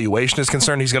year valuation is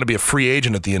concerned. He's going to be a free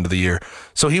agent at the end of the year.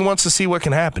 So he wants to see what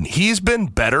can happen. He's been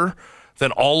better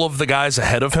than all of the guys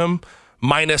ahead of him,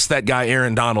 minus that guy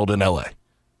Aaron Donald in L.A.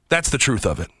 That's the truth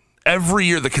of it. Every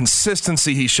year, the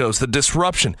consistency he shows, the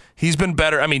disruption, he's been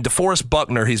better. I mean, DeForest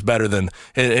Buckner, he's better than,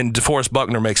 and DeForest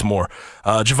Buckner makes more.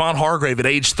 Javon Hargrave at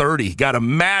age 30 got a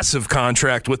massive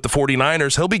contract with the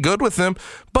 49ers. He'll be good with them,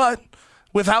 but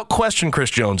without question, Chris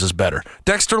Jones is better.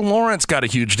 Dexter Lawrence got a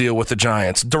huge deal with the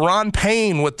Giants. Daron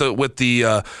Payne with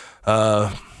the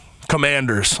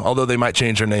Commanders, although they might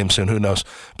change their name soon. Who knows?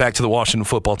 Back to the Washington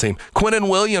football team. Quinnen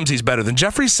Williams, he's better than.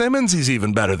 Jeffrey Simmons, he's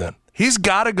even better than. He's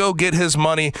got to go get his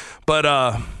money,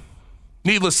 but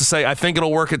needless to say, I think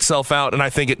it'll work itself out, and I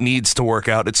think it needs to work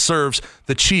out. It serves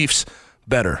the Chiefs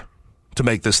better to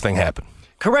make this thing happen.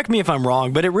 Correct me if I'm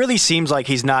wrong, but it really seems like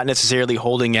he's not necessarily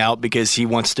holding out because he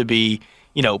wants to be,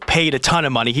 paid a ton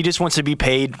of money. He just wants to be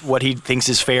paid what he thinks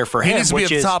is fair for him. He needs to be at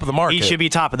the top of the market. He should be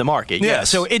top of the market. Yes. Yeah.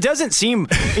 So it doesn't seem,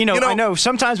 I know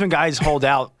sometimes when guys hold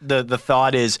out, the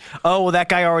thought is, oh, well, that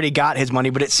guy already got his money.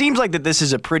 But it seems like that this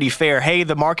is a pretty fair, hey,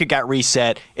 the market got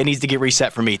reset. It needs to get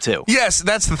reset for me too. Yes,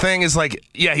 that's the thing is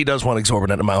he does want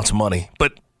exorbitant amounts of money,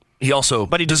 but he also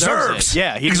deserves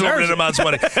exorbitant amounts of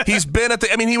money. He's been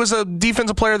he was a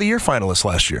Defensive Player of the Year finalist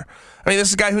last year. I mean, this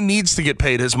is a guy who needs to get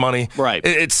paid his money. Right.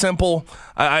 It's simple.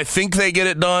 I think they get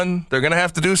it done. They're going to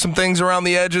have to do some things around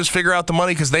the edges, figure out the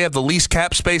money, because they have the least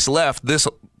cap space left this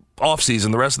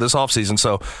offseason, the rest of this offseason.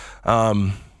 So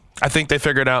I think they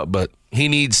figure it out, but he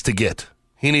needs to get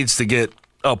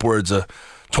upwards of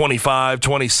 25,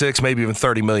 26, maybe even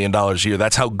 $30 million a year.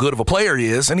 That's how good of a player he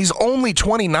is. And he's only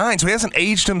 29, so he hasn't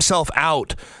aged himself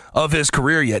out of his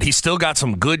career yet. He's still got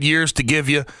some good years to give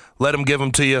you. Let him give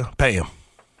them to you. Pay him.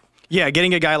 Yeah,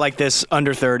 getting a guy like this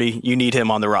under 30, you need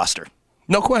him on the roster.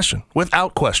 No question.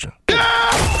 Without question.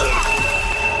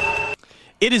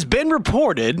 It has been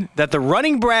reported that the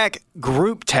running back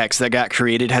group text that got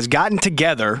created has gotten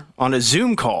together on a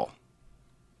Zoom call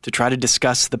to try to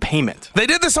discuss the payment. They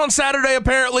did this on Saturday,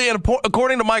 apparently, and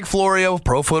according to Mike Florio,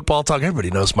 Pro Football Talk, everybody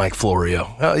knows Mike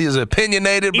Florio. He's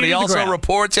opinionated, but he also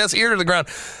reports, ear to the ground.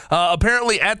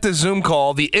 Apparently, at the Zoom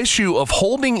call, the issue of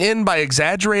holding in by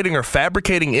exaggerating or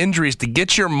fabricating injuries to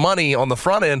get your money on the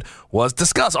front end was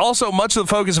discussed. Also, much of the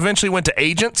focus eventually went to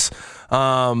agents,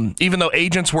 even though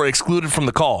agents were excluded from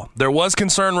the call. There was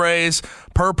concern raised,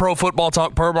 per Pro Football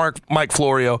Talk, per Mike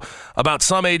Florio, about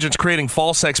some agents creating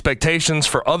false expectations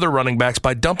for other running backs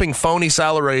by dumping phony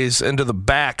salaries into the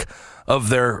back of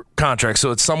their contract.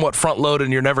 So it's somewhat front-loaded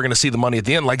and you're never going to see the money at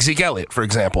the end, like Zeke Elliott, for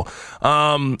example.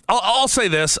 I'll say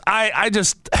this. I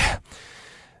just...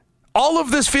 All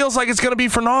of this feels like it's going to be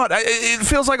for naught. It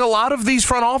feels like a lot of these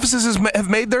front offices have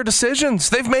made their decisions.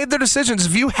 They've made their decisions.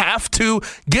 If you have to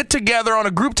get together on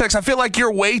a group text, I feel like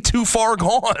you're way too far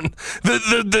gone.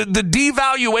 The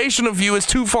devaluation of you is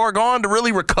too far gone to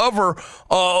really recover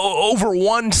over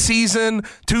one season,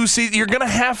 2 seasons. You're going to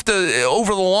have to,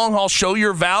 over the long haul, show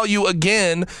your value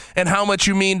again and how much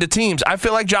you mean to teams. I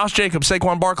feel like Josh Jacobs,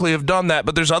 Saquon Barkley have done that,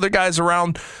 but there's other guys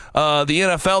around the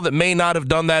NFL that may not have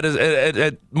done that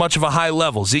at much of a high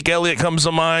level. Zeke Elliott comes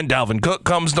to mind. Dalvin Cook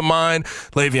comes to mind.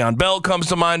 Le'Veon Bell comes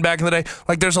to mind back in the day.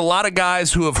 Like, there's a lot of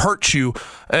guys who have hurt you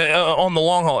on the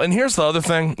long haul. And here's the other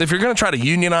thing. If you're going to try to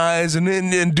unionize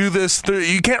and do this,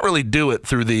 you can't really do it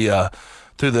through the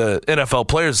NFL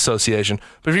Players Association.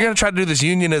 But if you're going to try to do this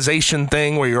unionization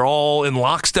thing where you're all in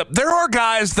lockstep, there are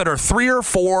guys that are 3 or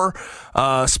 4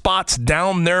 spots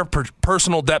down their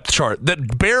personal depth chart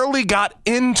that barely got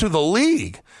into the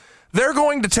league. They're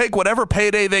going to take whatever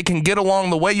payday they can get along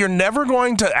the way. You're never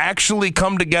going to actually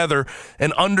come together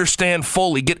and understand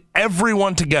fully, get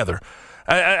everyone together.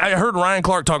 I heard Ryan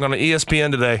Clark talk on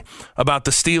ESPN today about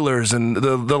the Steelers and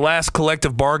the last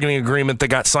collective bargaining agreement that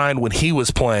got signed when he was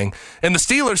playing. And the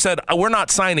Steelers said, we're not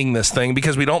signing this thing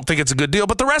because we don't think it's a good deal.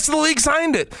 But the rest of the league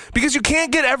signed it because you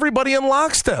can't get everybody in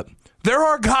lockstep. There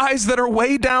are guys that are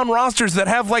way down rosters that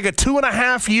have like a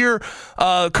 2.5-year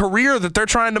career that they're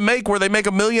trying to make where they make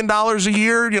 $1 million a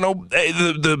year. You know,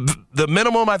 the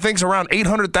minimum I think is around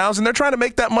 $800,000. They're trying to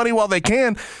make that money while they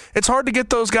can. It's hard to get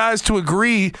those guys to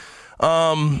agree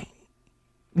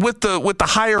with the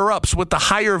higher ups, with the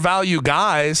higher value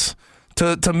guys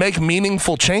to make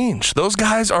meaningful change. Those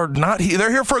guys are not here. They're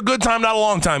here for a good time, not a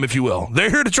long time, if you will. They're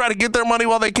here to try to get their money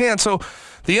while they can. So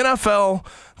the NFL,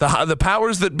 the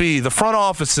powers that be, the front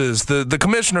offices, the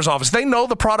commissioner's office, they know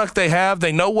the product they have.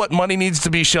 They know what money needs to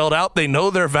be shelled out. They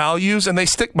know their values, and they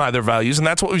stick by their values. And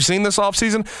that's what we've seen this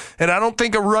offseason. And I don't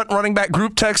think a running back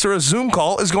group text or a Zoom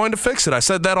call is going to fix it. I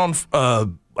said that on,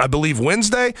 I believe,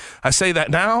 Wednesday. I say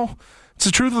that now. It's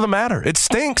the truth of the matter. It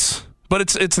stinks, but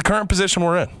it's the current position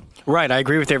we're in. Right, I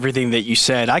agree with everything that you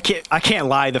said. I can't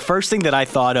lie. The first thing that I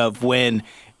thought of when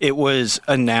it was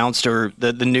announced or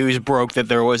the news broke that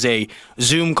there was a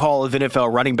Zoom call of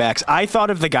NFL running backs, I thought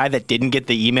of the guy that didn't get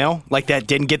the email, like that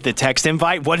didn't get the text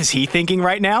invite. What is he thinking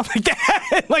right now?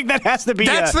 That has to be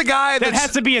the guy that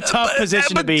has to be a tough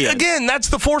position to be in. Again, that's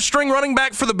the fourth-string running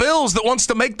back for the Bills that wants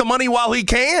to make the money while he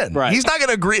can. Right. He's not going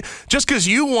to agree. Just because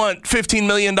you want $15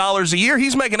 million a year,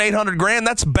 he's making $800,000.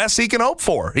 That's the best he can hope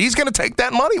for. He's going to take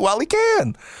that money while he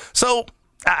can. So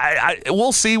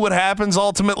we'll see what happens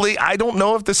ultimately. I don't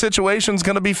know if the situation's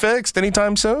going to be fixed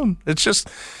anytime soon. It's just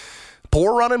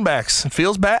poor running backs. It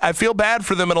feels bad. I feel bad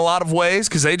for them in a lot of ways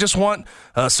because they just want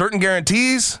certain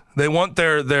guarantees. They want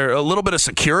their a little bit of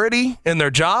security in their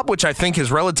job, which I think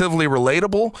is relatively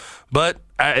relatable. But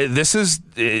this is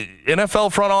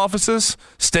NFL front offices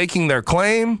staking their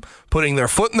claim, putting their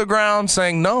foot in the ground,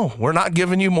 saying, no, we're not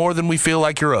giving you more than we feel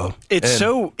like you're owed. It's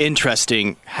so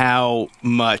interesting how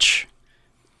much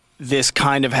this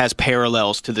kind of has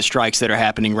parallels to the strikes that are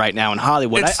happening right now in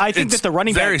Hollywood. I think that the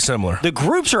running back, very similar. The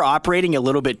groups are operating a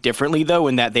little bit differently, though,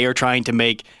 in that they are trying to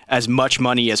make as much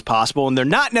money as possible, and they're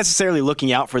not necessarily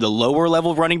looking out for the lower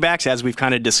level running backs, as we've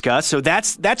kind of discussed. So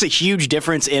that's a huge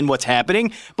difference in what's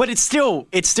happening. But it's still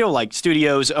like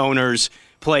studios, owners,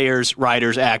 players,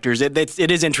 writers, actors. It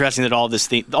is interesting that all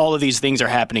of these things are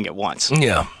happening at once.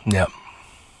 Yeah.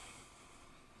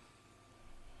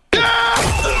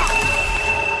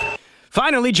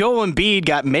 Finally, Joel Embiid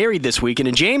got married this weekend,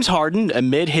 and James Harden,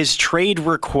 amid his trade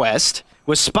request,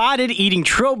 was spotted eating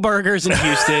Trill burgers in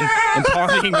Houston and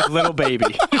partying with Little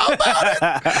Baby. How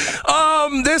about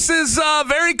it? This is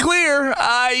very clear.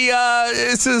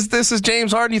 This is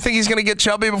James Harden. You think he's going to get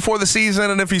chubby before the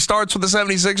season, and if he starts with the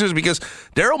 76ers, because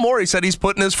Daryl Morey said he's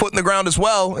putting his foot in the ground as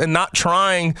well and not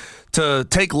trying to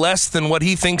take less than what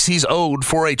he thinks he's owed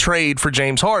for a trade for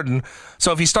James Harden.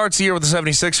 So if he starts the year with the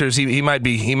 76ers, he might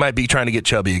be trying to get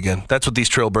chubby again. That's what these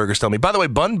Trill burgers tell me. By the way,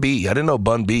 Bun B, I didn't know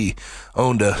Bun B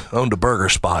owned a burger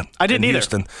spot. I didn't either.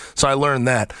 Houston, so I learned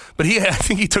that. But I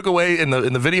think he took away in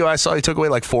the video I saw, he took away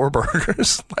like 4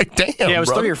 burgers. Like, damn, yeah, it was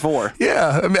brother. 3 or 4.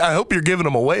 Yeah, I mean, I hope you're giving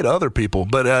them away to other people.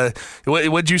 But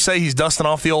what'd you say? He's dusting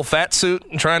off the old fat suit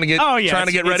and trying to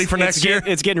get ready for next year.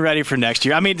 It's getting ready for next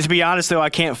year. I mean, to be honest though,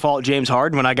 I can't fault James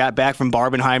Harden. When I got back from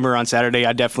Barbenheimer on Saturday,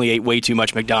 I definitely ate way too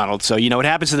much McDonald's. So it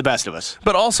happens to the best of us.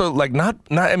 But also, like, not.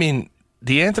 I mean,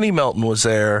 DeAnthony Melton was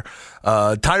there,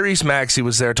 Tyrese Maxey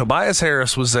was there, Tobias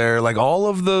Harris was there. Like all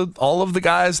of the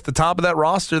guys at the top of that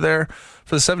roster there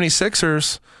for the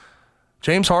 76ers.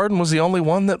 James Harden was the only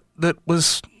one that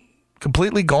was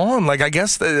completely gone. Like, I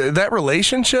guess that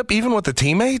relationship, even with the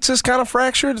teammates, is kind of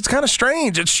fractured. It's kind of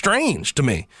strange. It's strange to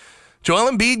me.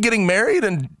 Joel Embiid getting married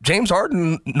and James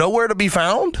Harden nowhere to be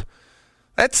found.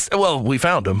 We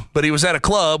found him, but he was at a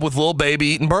club with Lil Baby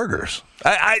eating burgers.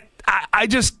 I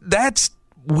just, that's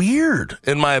weird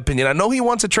in my opinion. I know he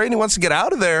wants a trade and he wants to get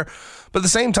out of there, but at the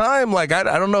same time, like, I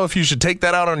don't know if you should take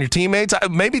that out on your teammates.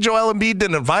 Maybe Joel Embiid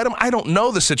didn't invite him. I don't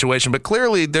know the situation, but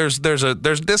clearly there's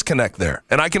disconnect there,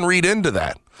 and I can read into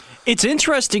that. It's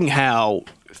interesting how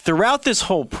throughout this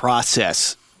whole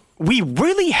process, we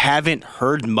really haven't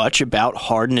heard much about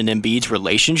Harden and Embiid's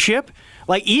relationship.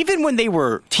 Like, even when they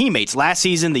were teammates last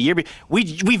season, the year before,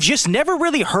 we've just never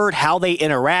really heard how they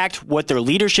interact, what their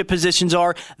leadership positions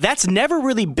are. That's never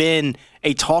really been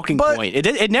a talking point.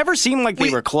 It never seemed like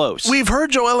they were close. We've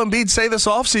heard Joel Embiid say this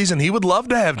offseason he would love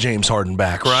to have James Harden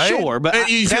back, right? Sure, but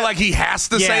you feel like he has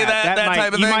to say that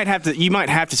type of thing? You might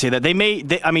have to say that.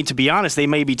 To be honest, they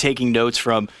may be taking notes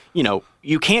from,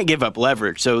 you can't give up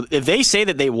leverage. So if they say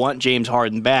that they want James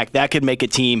Harden back, that could make a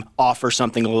team offer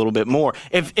something a little bit more.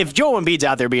 If Joel Embiid's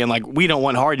out there being like, we don't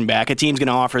want Harden back, a team's going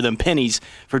to offer them pennies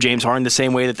for James Harden the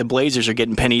same way that the Blazers are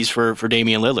getting pennies for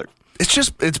Damian Lillard.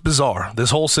 It's bizarre, this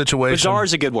whole situation. Bizarre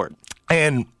is a good word.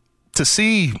 And to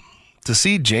see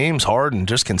James Harden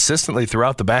just consistently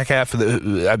throughout the back half of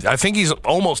I think he's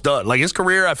almost done. Like, his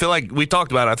career, I feel like we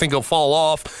talked about it. I think he'll fall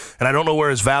off, and I don't know where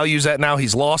his value's at now.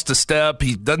 He's lost a step.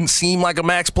 He doesn't seem like a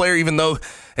max player, even though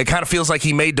it kind of feels like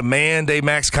he may demand a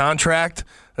max contract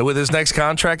with his next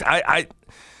contract.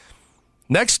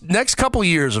 Next couple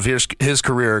years of his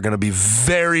career are going to be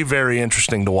very, very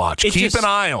interesting to watch. Keep an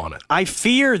eye on it. I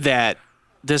fear that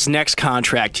this next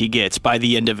contract he gets, by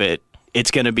the end of it,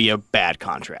 it's going to be a bad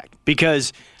contract,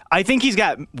 because I think he's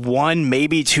got 1,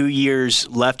 maybe 2 years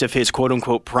left of his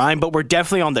quote-unquote prime, but we're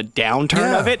definitely on the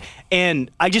downturn of it. And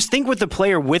I just think with the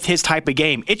player with his type of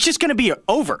game, it's just going to be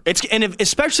over.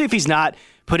 Especially if he's not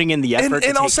putting in the effort to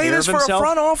take care of himself. And I'll say this for a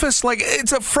front office, like,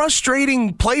 it's a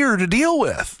frustrating player to deal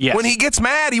with. Yes. When he gets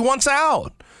mad, he wants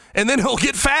out. and then he'll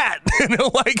get fat, and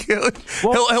he'll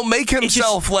make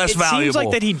himself less valuable. It seems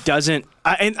like that he doesn't.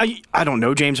 I don't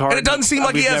know James Harden. And it doesn't seem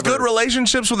like he has good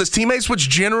relationships with his teammates, which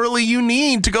generally you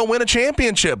need to go win a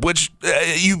championship. Which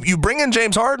you bring in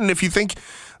James Harden if you think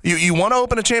you want to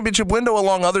open a championship window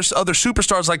along other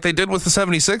superstars like they did with the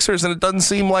 76ers, and it doesn't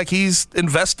seem like he's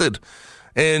invested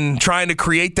in trying to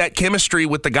create that chemistry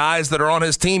with the guys that are on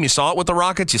his team. You saw it with the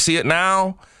Rockets. You see it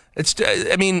now.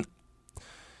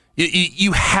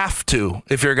 You have to,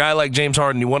 if you're a guy like James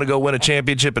Harden, you want to go win a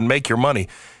championship and make your money,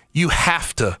 you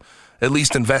have to at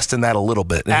least invest in that a little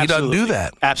bit. And Absolutely. he doesn't do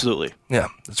that. Absolutely. Yeah,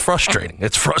 it's frustrating.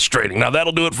 It's frustrating. Now,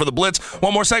 that'll do it for the Blitz.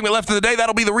 One more segment left of the day.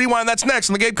 That'll be the Rewind. That's next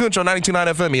on the Gabe Kuhn Show, 92.9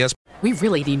 FM ESPN. We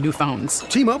really need new phones.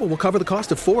 T-Mobile will cover the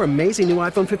cost of 4 amazing new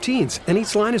iPhone 15s, and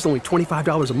each line is only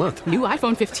 $25 a month. New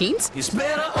iPhone 15s? It's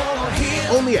better over here.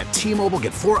 Only at T-Mobile,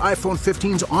 get 4 iPhone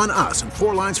 15s on us and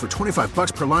 4 lines for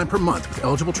 $25 per line per month with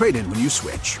eligible trade-in when you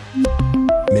switch.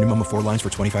 Minimum of 4 lines for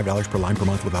 $25 per line per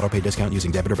month with autopay discount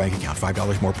using debit or bank account.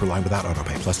 $5 more per line without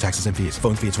autopay, plus taxes and fees.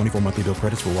 Phone fee at 24 monthly bill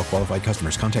credits for well-qualified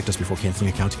customers. Contact us before canceling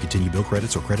account to continue bill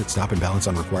credits or credit stop and balance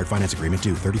on required finance agreement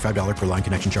due. $35 per line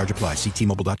connection charge applies. See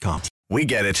T-Mobile.com. We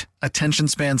get it. Attention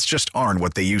spans just aren't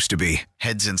what they used to be.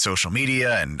 Heads in social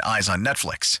media and eyes on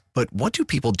Netflix. But what do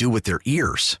people do with their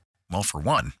ears? Well, for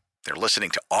one, they're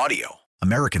listening to audio.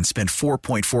 Americans spend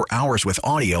 4.4 hours with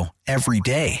audio every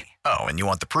day. Oh, and you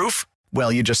want the proof?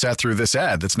 Well, you just sat through this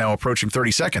ad that's now approaching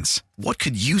 30 seconds. What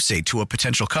could you say to a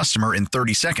potential customer in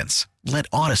 30 seconds? Let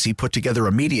Odyssey put together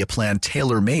a media plan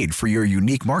tailor-made for your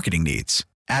unique marketing needs.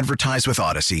 Advertise with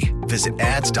Odyssey. Visit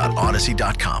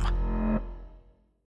ads.odyssey.com.